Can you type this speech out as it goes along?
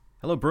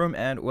Hello, Broom,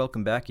 and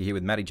welcome back. You're here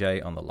with Matty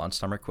J on the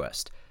Lunchtime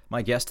Request.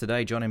 My guest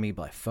today joining me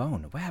by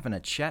phone, we're having a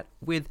chat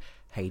with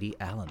Haidee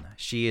Allan.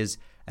 She is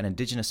an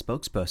Indigenous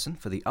spokesperson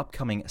for the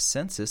upcoming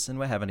census, and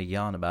we're having a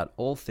yarn about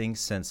all things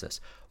census,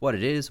 what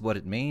it is, what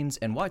it means,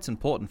 and why it's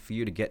important for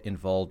you to get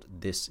involved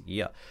this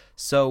year.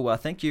 So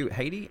thank you,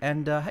 Haidee,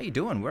 and how you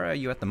doing? Where are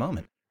you at the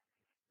moment?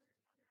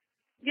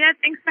 Yeah,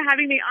 thanks for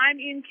having me. I'm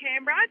in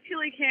Canberra,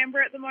 chilly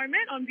Canberra at the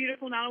moment, on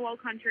beautiful Ngunnawal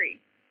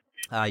country.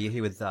 You're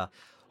here with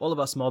all of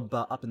us mob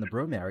up in the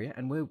Broome area,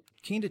 and we're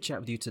keen to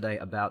chat with you today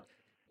about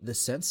the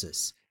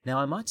census. Now,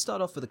 I might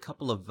start off with a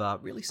couple of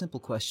really simple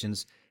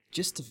questions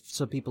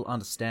so people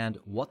understand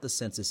what the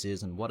census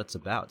is and what it's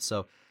about.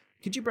 So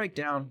could you break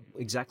down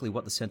exactly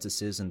what the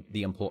census is and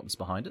the importance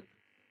behind it?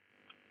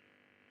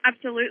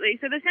 Absolutely.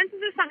 So the census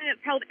is something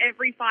that's held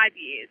every 5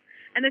 years,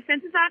 and the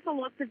census asks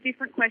lots of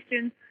different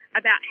questions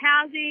about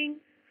housing,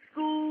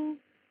 schools,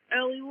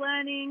 early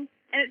learning,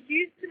 and it's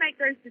used to make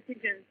those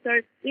decisions.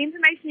 So the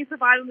information you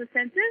provide on the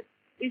census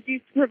is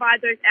used to provide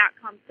those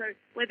outcomes. So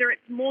whether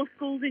it's more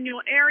schools in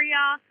your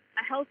area,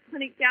 a health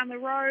clinic down the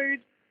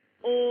road,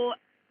 or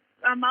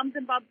a mums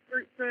and bubs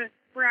group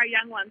for our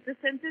young ones, the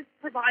census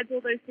provides all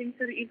those things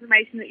through the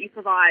information that you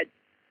provide.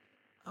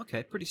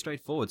 Okay, pretty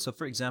straightforward. So,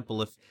 for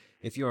example,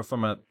 if you're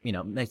from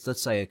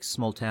let's say a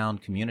small town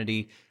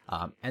community,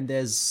 and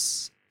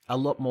there's a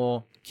lot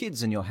more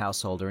kids in your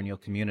household or in your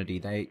community,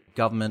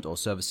 government or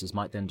services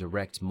might then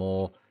direct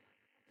more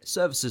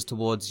services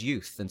towards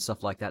youth and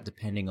stuff like that,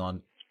 depending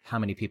on how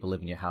many people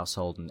live in your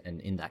household and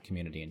in that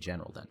community in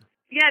general then.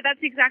 Yeah,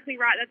 that's exactly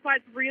right. That's why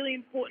it's really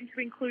important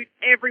to include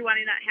everyone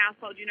in that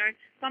household. You know,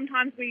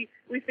 sometimes we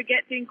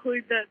forget to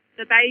include the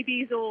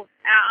babies or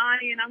our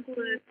auntie and uncle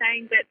that are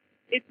staying, but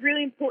it's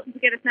really important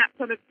to get a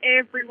snapshot of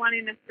everyone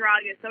in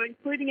Australia. So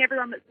including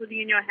everyone that's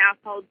living in your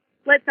household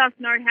lets us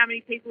know how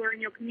many people are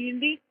in your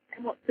community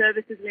and what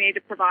services we need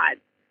to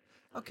provide.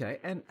 Okay,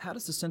 and how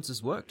does the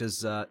census work?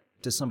 Does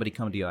somebody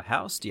come to your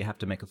house? Do you have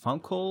to make a phone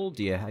call?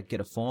 Do you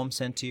get a form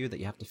sent to you that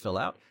you have to fill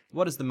out?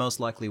 What is the most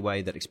likely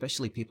way that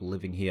especially people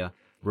living here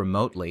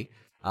remotely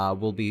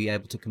will be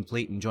able to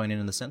complete and join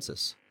in the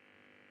census?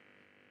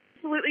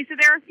 Absolutely. So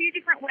there are a few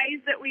different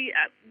ways that you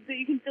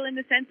can fill in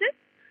the census.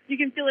 You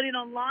can fill it in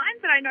online,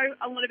 but I know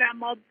a lot of our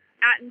mobs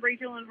out in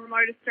regional and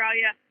remote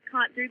Australia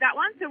can't do that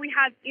one. So we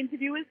have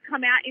interviewers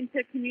come out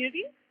into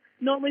communities.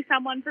 Normally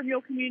someone from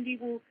your community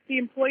will be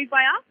employed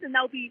by us, and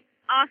they'll be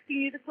asking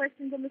you the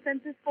questions on the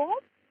census form.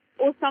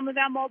 Or some of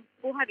our mobs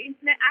will have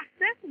internet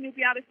access, and you'll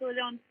be able to fill it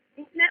on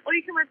internet, or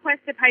you can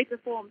request a paper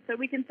form. So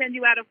we can send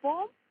you out a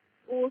form,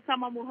 or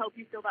someone will help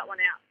you fill that one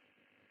out.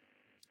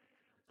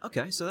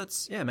 Okay, so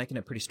that's, making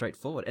it pretty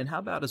straightforward. And how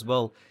about as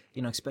well,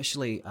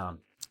 especially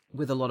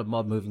with a lot of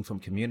mob moving from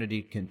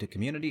community to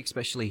community,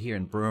 especially here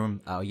in Broome,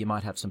 you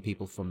might have some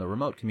people from the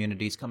remote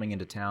communities coming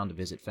into town to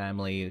visit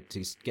family,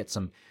 to get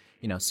some,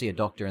 see a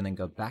doctor and then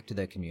go back to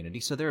their community.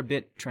 So they're a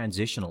bit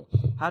transitional.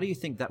 How do you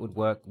think that would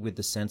work with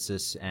the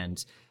census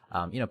and,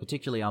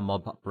 particularly our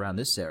mob up around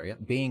this area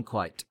being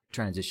quite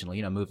transitional,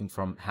 moving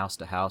from house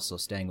to house or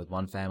staying with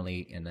one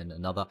family and then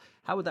another?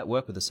 How would that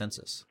work with the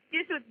census?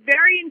 Yeah, so it's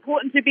very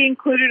important to be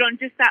included on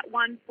just that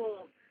one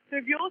form. So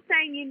if you're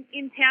staying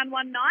in town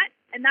one night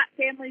and that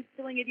family's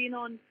filling it in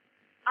on,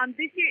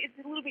 this year it's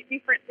a little bit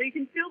different. So you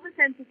can fill the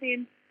census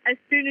in as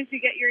soon as you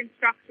get your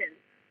instructions.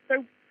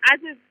 So as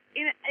of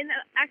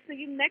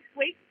actually in next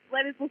week,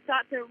 letters will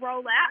start to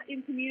roll out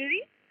in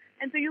communities,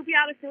 and so you'll be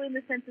able to fill in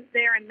the census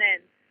there and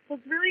then. So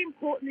it's really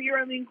important that you're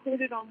only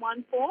included on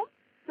one form.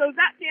 So if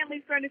that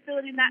family's going to fill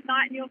it in that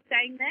night and you're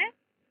staying there,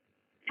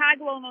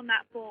 tag along on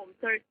that form.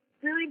 So it's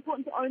really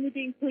important to only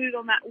be included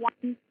on that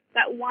one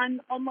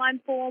online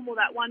form or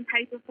that one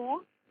paper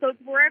form. So it's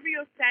wherever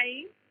you're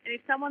staying, and if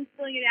someone's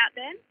filling it out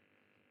then,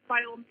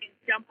 by all means,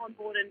 jump on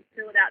board and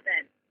fill it out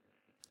then.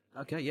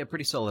 Okay, yeah,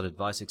 pretty solid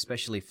advice,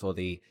 especially for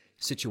the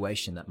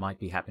situation that might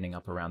be happening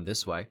up around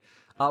this way.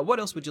 What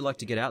else would you like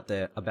to get out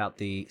there about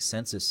the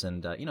census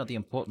and, the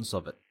importance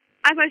of it?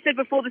 As I said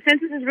before, the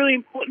census is really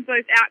important for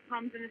those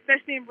outcomes, and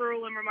especially in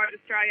rural and remote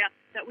Australia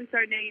that we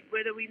so need,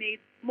 whether we need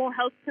more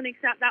health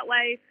clinics out that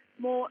way,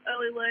 more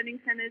early learning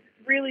centres,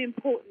 really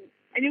important.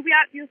 And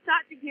you'll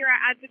start to hear our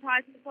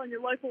advertisements on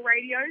your local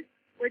radios.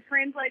 We're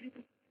translating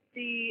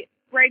the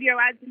radio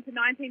ads into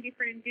 19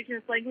 different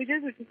Indigenous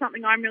languages, which is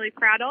something I'm really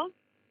proud of.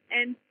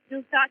 And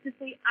you'll start to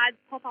see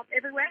ads pop up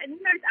everywhere. And in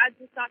those ads,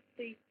 you'll start to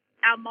see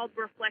our mob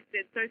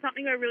reflected. So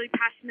something we're really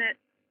passionate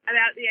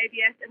about at the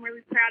ABS and really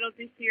proud of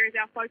this year is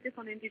our focus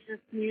on Indigenous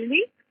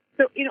community.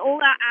 So in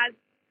all our ads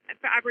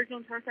for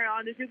Aboriginal and Torres Strait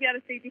Islanders, you'll be able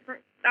to see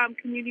different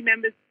community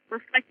members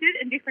reflected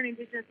and different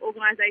Indigenous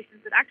organisations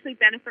that actually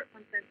benefit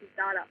from census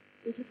data,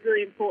 which is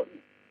really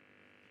important.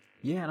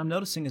 Yeah, and I'm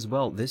noticing as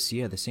well this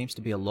year there seems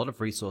to be a lot of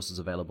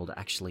resources available to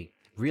actually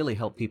really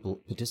help people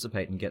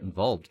participate and get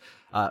involved.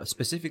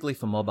 Specifically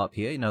for Mob Up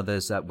here,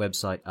 there's that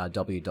website,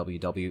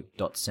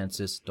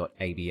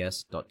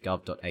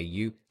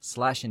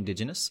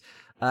 www.census.abs.gov.au/Indigenous.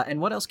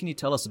 And what else can you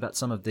tell us about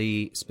some of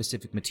the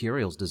specific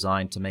materials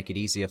designed to make it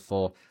easier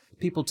for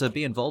people to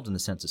be involved in the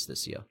census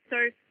this year? So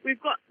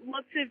we've got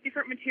lots of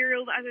different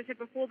materials, as I said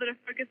before, that are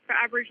focused for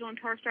Aboriginal and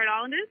Torres Strait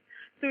Islanders.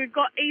 So we've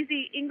got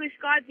easy English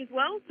guides as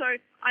well. So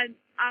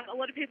a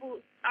lot of people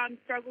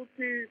struggle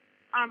to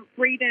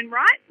read and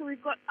write. So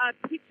we've got a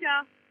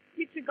picture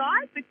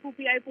guide, which you'll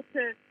be able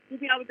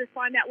to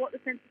find out what the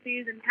census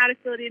is and how to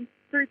fill it in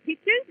through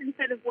pictures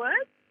instead of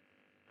words.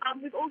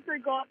 We've also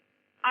got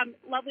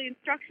lovely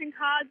instruction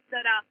cards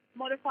that are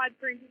modified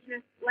for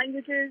Indigenous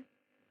languages.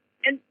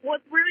 And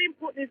what's really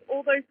important is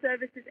all those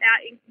services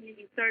out in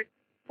community. So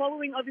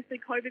following, obviously,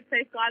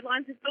 COVID-safe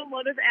guidelines, we've got a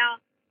lot of our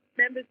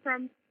members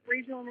from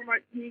regional and remote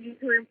communities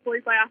who are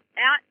employed by us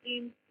out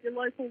in your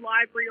local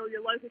library or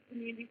your local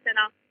community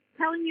centre,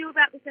 telling you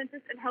about the census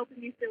and helping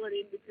you fill it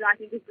in, which I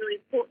think is really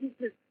important,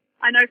 because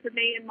I know for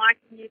me and my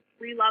community,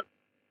 we love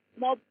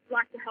mobs,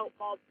 like to help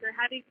mobs. So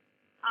having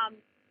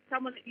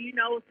someone that you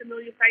know, a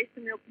familiar face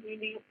in your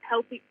community,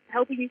 helping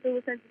you fill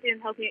the census in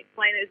and helping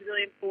explain it is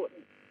really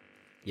important.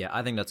 Yeah,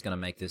 I think that's going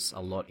to make this a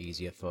lot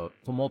easier for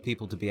more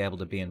people to be able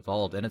to be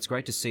involved. And it's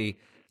great to see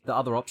the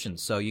other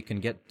options. So you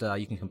can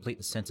you can complete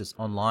the census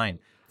online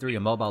through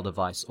your mobile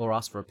device or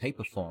ask for a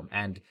paper form.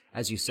 And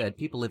as you said,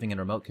 people living in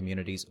remote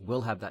communities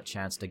will have that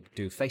chance to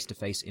do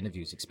face-to-face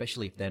interviews,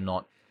 especially if they're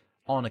not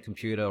on a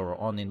computer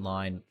or in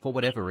line for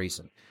whatever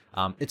reason.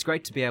 It's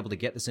great to be able to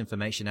get this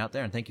information out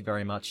there, and thank you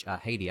very much,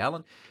 Haidee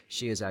Allan.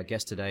 She is our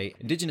guest today,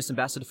 Indigenous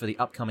Ambassador for the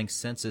upcoming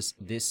census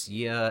this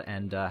year,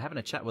 and having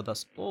a chat with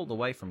us all the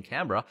way from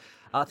Canberra.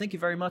 Thank you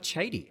very much,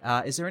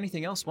 Haidee. Is there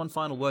anything else, one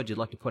final word you'd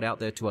like to put out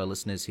there to our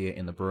listeners here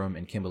in the Broome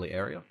and Kimberley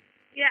area?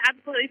 Yeah,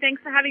 absolutely.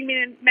 Thanks for having me,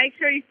 and make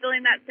sure you fill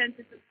in that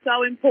census. It's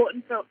so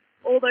important for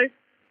all those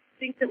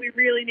things that we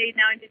really need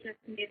in our Indigenous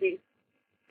communities.